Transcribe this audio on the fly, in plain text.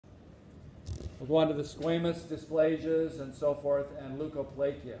We'll go on to the squamous dysplasias and so forth, and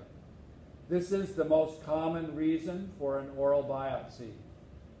leukoplakia. This is the most common reason for an oral biopsy,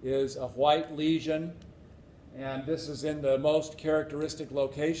 is a white lesion, and this is in the most characteristic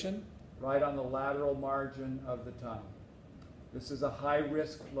location, right on the lateral margin of the tongue. This is a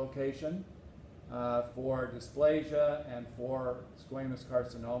high-risk location for dysplasia and for squamous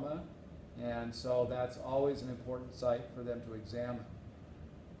carcinoma, and so that's always an important site for them to examine.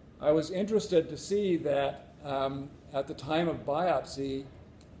 I was interested to see that at the time of biopsy,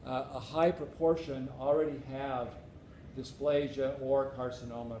 a high proportion already have dysplasia or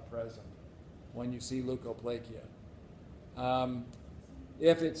carcinoma present when you see leukoplakia.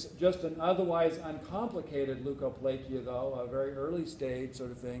 If it's just an otherwise uncomplicated leukoplakia, though, a very early stage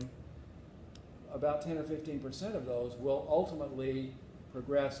sort of thing, about 10 or 15% of those will ultimately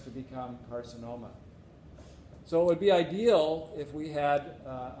progress to become carcinoma. So it would be ideal if we had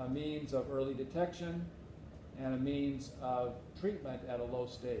a means of early detection and a means of treatment at a low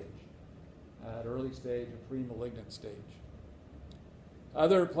stage, at early stage, a pre-malignant stage.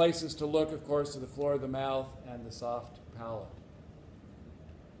 Other places to look, of course, are the floor of the mouth and the soft palate.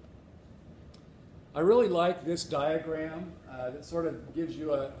 I really like this diagram that sort of gives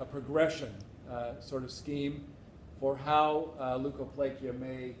you a progression sort of scheme for how leukoplakia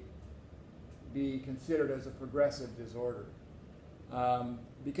may be considered as a progressive disorder.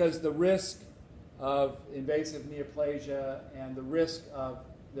 Because the risk of invasive neoplasia and the risk of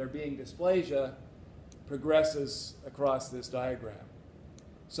there being dysplasia progresses across this diagram.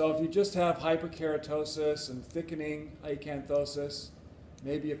 So if you just have hyperkeratosis and thickening acanthosis,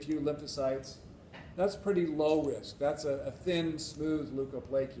 maybe a few lymphocytes, that's pretty low risk. That's a thin, smooth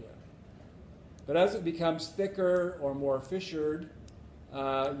leukoplakia. But as it becomes thicker or more fissured,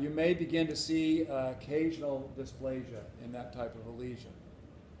 you may begin to see occasional dysplasia in that type of a lesion.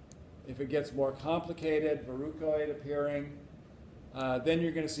 If it gets more complicated, verrucoid appearing, then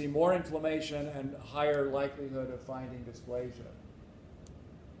you're going to see more inflammation and higher likelihood of finding dysplasia.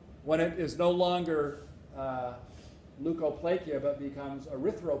 When it is no longer leukoplakia but becomes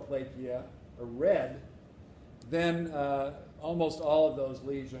erythroplakia, or red, then almost all of those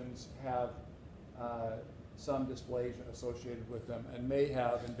lesions have some dysplasia associated with them and may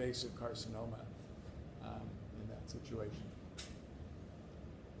have invasive carcinoma in that situation.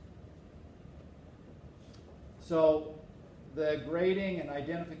 So the grading and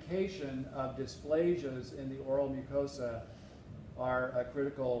identification of dysplasias in the oral mucosa are a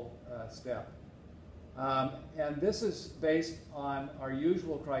critical step. And this is based on our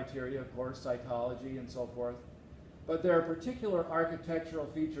usual criteria, of course, cytology and so forth. But there are particular architectural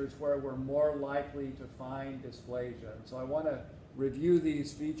features where we're more likely to find dysplasia. And so I want to review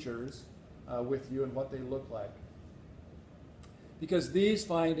these features with you and what they look like. Because these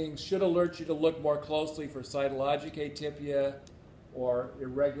findings should alert you to look more closely for cytologic atypia or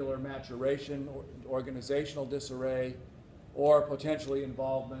irregular maturation, or organizational disarray, or potentially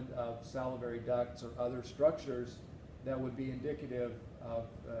involvement of salivary ducts or other structures that would be indicative of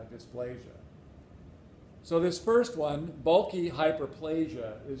dysplasia. So this first one, bulky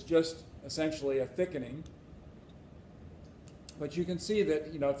hyperplasia, is just essentially a thickening. But you can see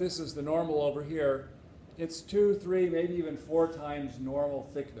that, if this is the normal over here, it's 2, 3, maybe even 4 times normal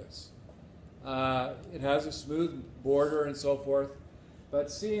thickness. It has a smooth border and so forth. But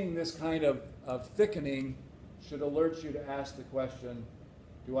seeing this kind of thickening should alert you to ask the question,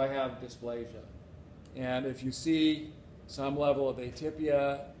 do I have dysplasia? And if you see some level of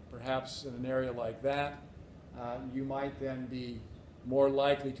atypia, perhaps in an area like that, you might then be more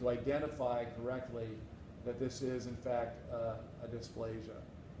likely to identify correctly that this is, in fact, a dysplasia.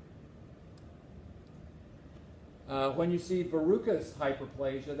 When you see verrucous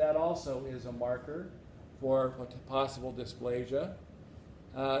hyperplasia, that also is a marker for possible dysplasia.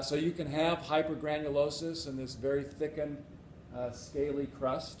 So you can have hypergranulosis and this very thickened, scaly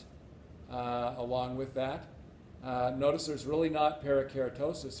crust along with that. Notice there's really not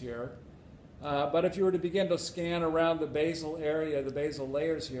parakeratosis here. But if you were to begin to scan around the basal area, the basal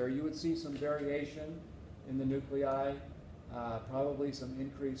layers here, you would see some variation in the nuclei, probably some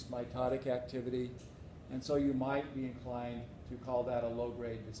increased mitotic activity. And so you might be inclined to call that a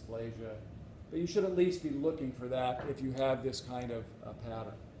low-grade dysplasia. But you should at least be looking for that if you have this kind of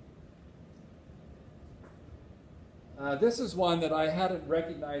pattern. This is one that I hadn't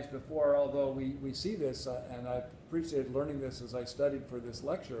recognized before, although we see this, and I appreciated learning this as I studied for this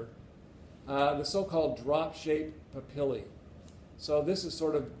lecture, the so-called drop-shaped papillae. So this is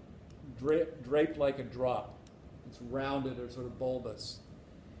sort of draped like a drop. It's rounded or sort of bulbous.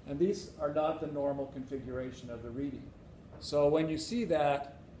 And these are not the normal configuration of the reading. So when you see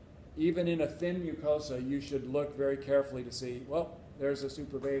that, even in a thin mucosa, you should look very carefully to see, well, there's a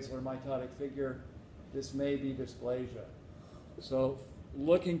suprabasilar mitotic figure. This may be dysplasia. So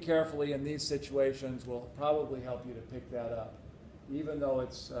looking carefully in these situations will probably help you to pick that up, even though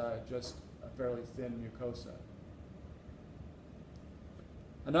it's just a fairly thin mucosa.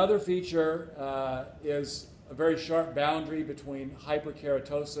 Another feature is a very sharp boundary between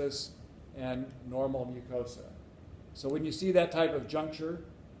hyperkeratosis and normal mucosa. So when you see that type of juncture,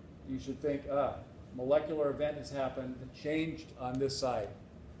 you should think, molecular event has happened, changed on this side.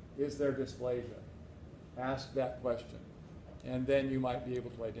 Is there dysplasia? Ask that question, and then you might be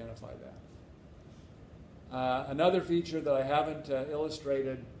able to identify that. Another feature that I haven't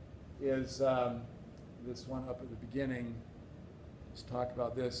illustrated is this one up at the beginning. Let's talk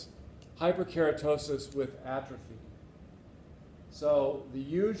about this. Hyperkeratosis with atrophy. So the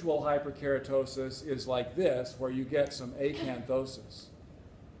usual hyperkeratosis is like this, where you get some acanthosis.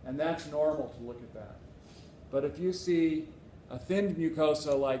 And that's normal to look at that. But if you see a thinned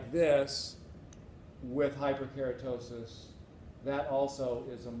mucosa like this with hyperkeratosis, that also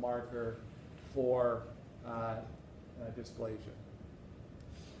is a marker for dysplasia.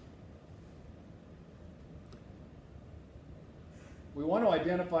 We want to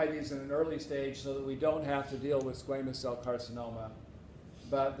identify these in an early stage so that we don't have to deal with squamous cell carcinoma.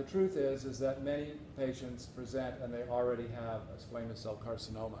 But the truth is that many patients present and they already have a squamous cell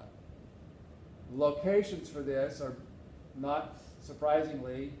carcinoma. Locations for this are not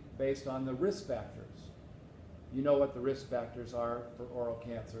surprisingly based on the risk factors. You know what the risk factors are for oral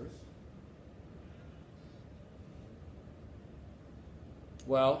cancers.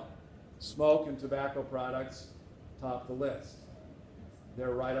 Well, smoke and tobacco products top the list.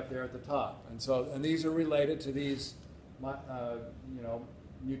 They're right up there at the top. And these are related to these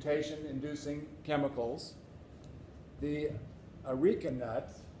mutation-inducing chemicals. The areca nut,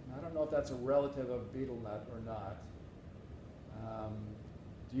 I don't know if that's a relative of betel nut or not.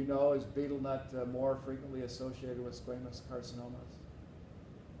 Do you know, is betel nut more frequently associated with squamous carcinomas?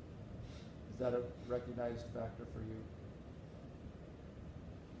 Is that a recognized factor for you?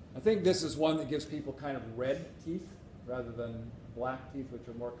 I think this is one that gives people kind of red teeth rather than black teeth, which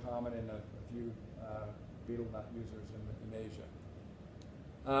are more common in a few betel nut users in Asia.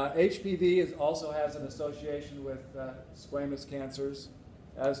 HPV also has an association with squamous cancers,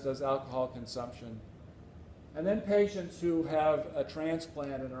 as does alcohol consumption. And then patients who have a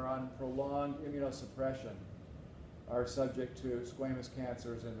transplant and are on prolonged immunosuppression are subject to squamous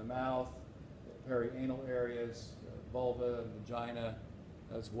cancers in the mouth, perianal areas, vulva, and vagina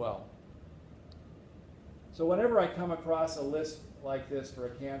as well. So whenever I come across a list like this for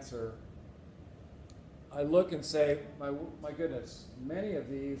a cancer, I look and say, my goodness, many of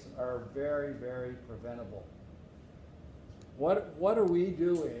these are very, very preventable. What are we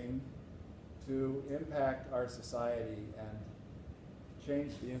doing to impact our society and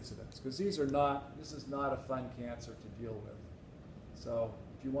change the incidence? Because this is not a fun cancer to deal with. So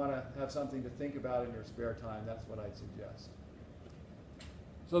if you want to have something to think about in your spare time, that's what I'd suggest.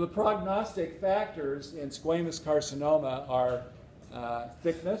 So the prognostic factors in squamous carcinoma are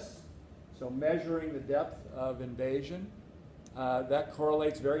thickness, so measuring the depth of invasion. That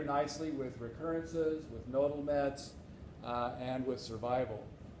correlates very nicely with recurrences, with nodal mets, and with survival.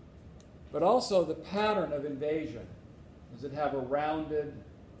 But also the pattern of invasion. Does it have a rounded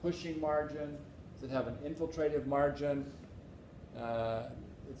pushing margin? Does it have an infiltrative margin?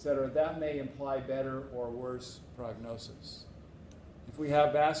 Etc. That may imply better or worse prognosis. If we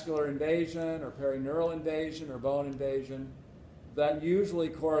have vascular invasion or perineural invasion or bone invasion, that usually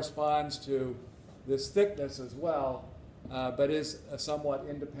corresponds to this thickness as well, but is a somewhat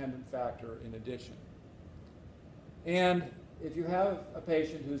independent factor in addition. And if you have a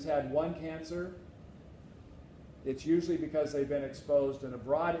patient who's had one cancer, it's usually because they've been exposed in a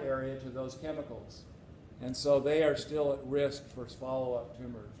broad area to those chemicals. And so they are still at risk for follow-up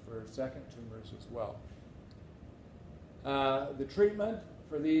tumors, for second tumors as well. The treatment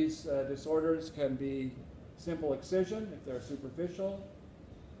for these disorders can be simple excision if they're superficial,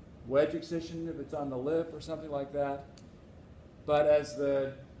 wedge excision if it's on the lip or something like that. But as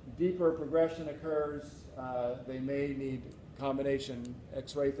the deeper progression occurs, they may need combination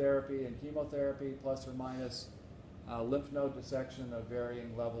X-ray therapy and chemotherapy, plus or minus lymph node dissection of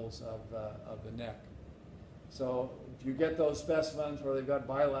varying levels of the neck. So if you get those specimens where they've got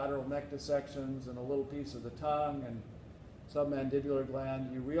bilateral neck dissections and a little piece of the tongue and submandibular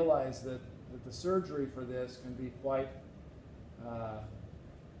gland, you realize that the surgery for this can be quite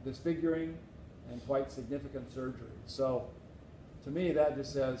disfiguring and quite significant surgery. So to me, that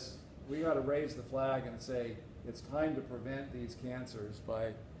just says we got to raise the flag and say it's time to prevent these cancers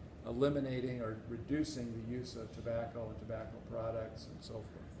by eliminating or reducing the use of tobacco and tobacco products and so forth.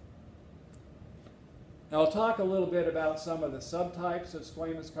 Now I'll talk a little bit about some of the subtypes of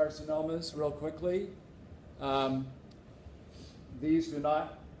squamous carcinomas real quickly. These do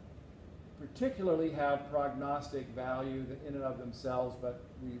not particularly have prognostic value in and of themselves, but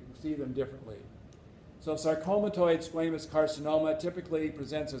we see them differently. So sarcomatoid squamous carcinoma typically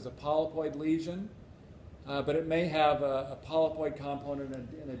presents as a polypoid lesion, but it may have a polypoid component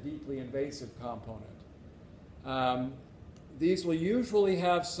and a deeply invasive component. These will usually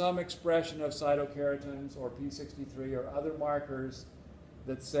have some expression of cytokeratins or P63 or other markers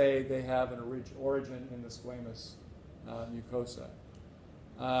that say they have an origin in the squamous mucosa.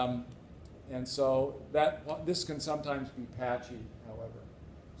 And so this can sometimes be patchy, however.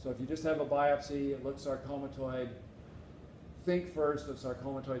 So if you just have a biopsy, it looks sarcomatoid, think first of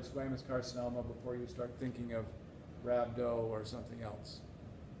sarcomatoid squamous carcinoma before you start thinking of rhabdo or something else.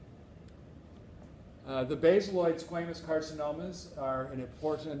 The basaloid squamous carcinomas are an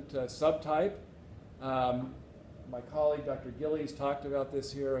important subtype. My colleague, Dr. Gillies, talked about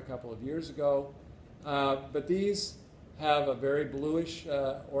this here a couple of years ago. But these have a very bluish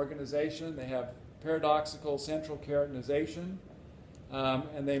organization. They have paradoxical central keratinization,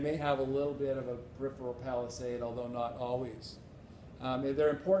 and they may have a little bit of a peripheral palisade, although not always.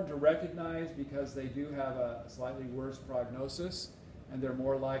 They're important to recognize because they do have a slightly worse prognosis, and they're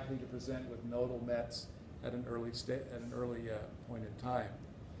more likely to present with nodal mets at an early point in time.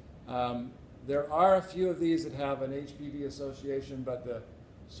 There are a few of these that have an HPV association, but the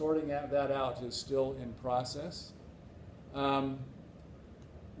sorting that out is still in process.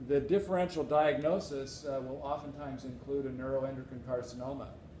 The differential diagnosis will oftentimes include a neuroendocrine carcinoma.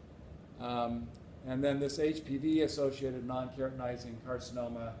 And then this HPV-associated non-keratinizing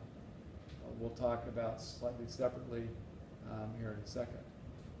carcinoma we'll talk about slightly separately here in a second.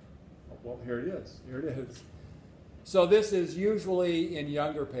 Well, here it is. Here it is. So this is usually in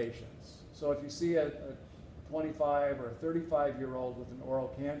younger patients. So if you see a 25 or a 35-year-old with an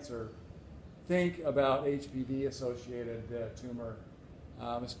oral cancer, think about HPV-associated tumor,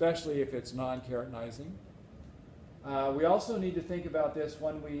 especially if it's non-keratinizing. We also need to think about this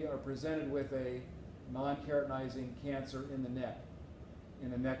when we are presented with a non-keratinizing cancer in the neck,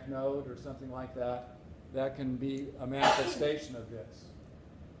 in a neck node or something like that. That can be a manifestation of this.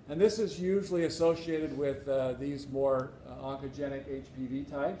 And this is usually associated with these more oncogenic HPV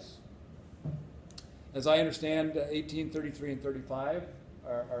types. As I understand, 18, 33, and 35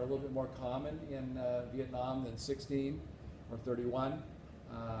 are a little bit more common in Vietnam than 16 or 31,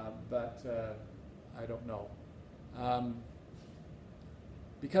 but I don't know.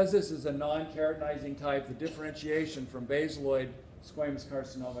 Because this is a non-keratinizing type, the differentiation from basaloid squamous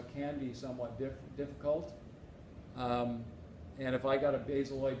carcinoma can be somewhat difficult. And if I got a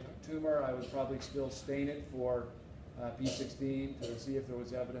basaloid tumor, I would probably still stain it for P16 to see if there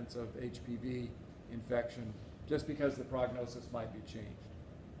was evidence of HPV infection, just because the prognosis might be changed.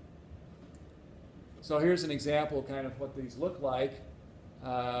 So here's an example kind of what these look like.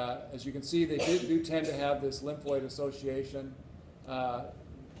 As you can see, they do tend to have this lymphoid association.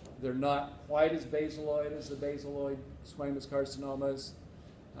 They're not quite as basaloid as the basaloid squamous carcinomas,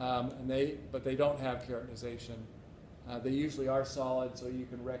 but they don't have keratinization. They usually are solid, so you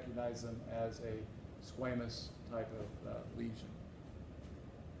can recognize them as a squamous type of lesion.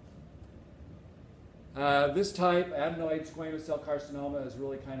 This type, adenoid squamous cell carcinoma, is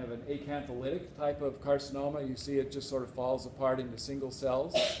really kind of an acantholytic type of carcinoma. You see it just sort of falls apart into single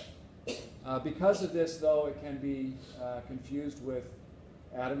cells. Because of this, though, it can be confused with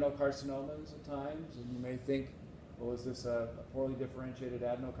adenocarcinomas at times, and you may think, well, is this a poorly differentiated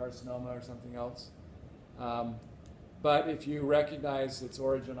adenocarcinoma or something else? But if you recognize its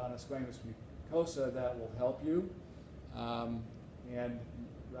origin on a squamous mucosa, that will help you, and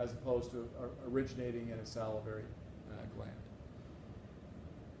as opposed to originating in a salivary gland.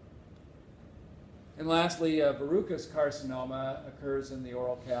 And lastly, verrucous carcinoma occurs in the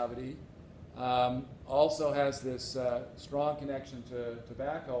oral cavity. Also has this strong connection to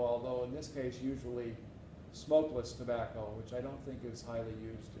tobacco, although in this case usually smokeless tobacco, which I don't think is highly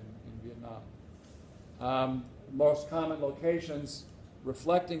used in Vietnam. Most common locations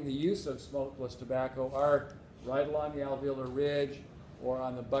reflecting the use of smokeless tobacco are right along the alveolar ridge, or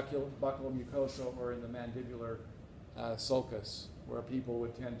on the buccal mucosa, or in the mandibular sulcus, where people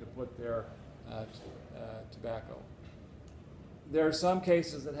would tend to put their tobacco. There are some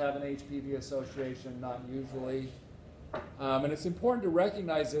cases that have an HPV association, not usually. And it's important to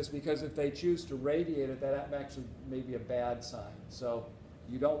recognize this because if they choose to radiate it, that actually may be a bad sign. So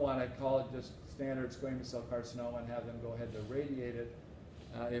you don't want to call it just standard squamous cell carcinoma and have them go ahead to radiate it.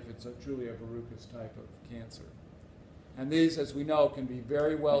 if it's truly a verrucous type of cancer. And these, as we know, can be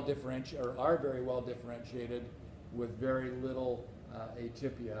very well differentiated, or are very well differentiated with very little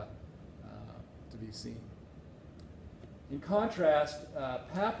atypia to be seen. In contrast,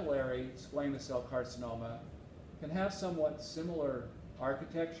 papillary squamous cell carcinoma can have somewhat similar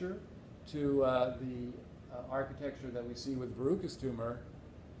architecture to the architecture that we see with verrucous tumor,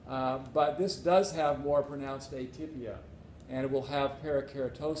 but this does have more pronounced atypia, and it will have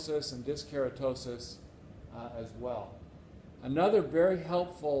parakeratosis and dyskeratosis as well. Another very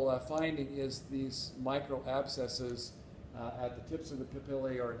helpful finding is these microabscesses at the tips of the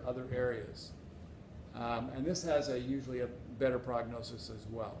papillae or in other areas. And this has usually a better prognosis as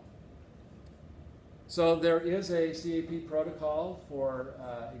well. So there is a CAP protocol for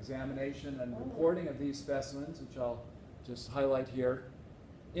examination and reporting of these specimens, which I'll just highlight here.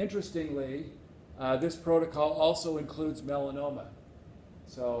 Interestingly, this protocol also includes melanoma.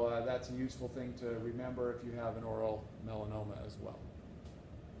 So that's a useful thing to remember if you have an oral melanoma as well.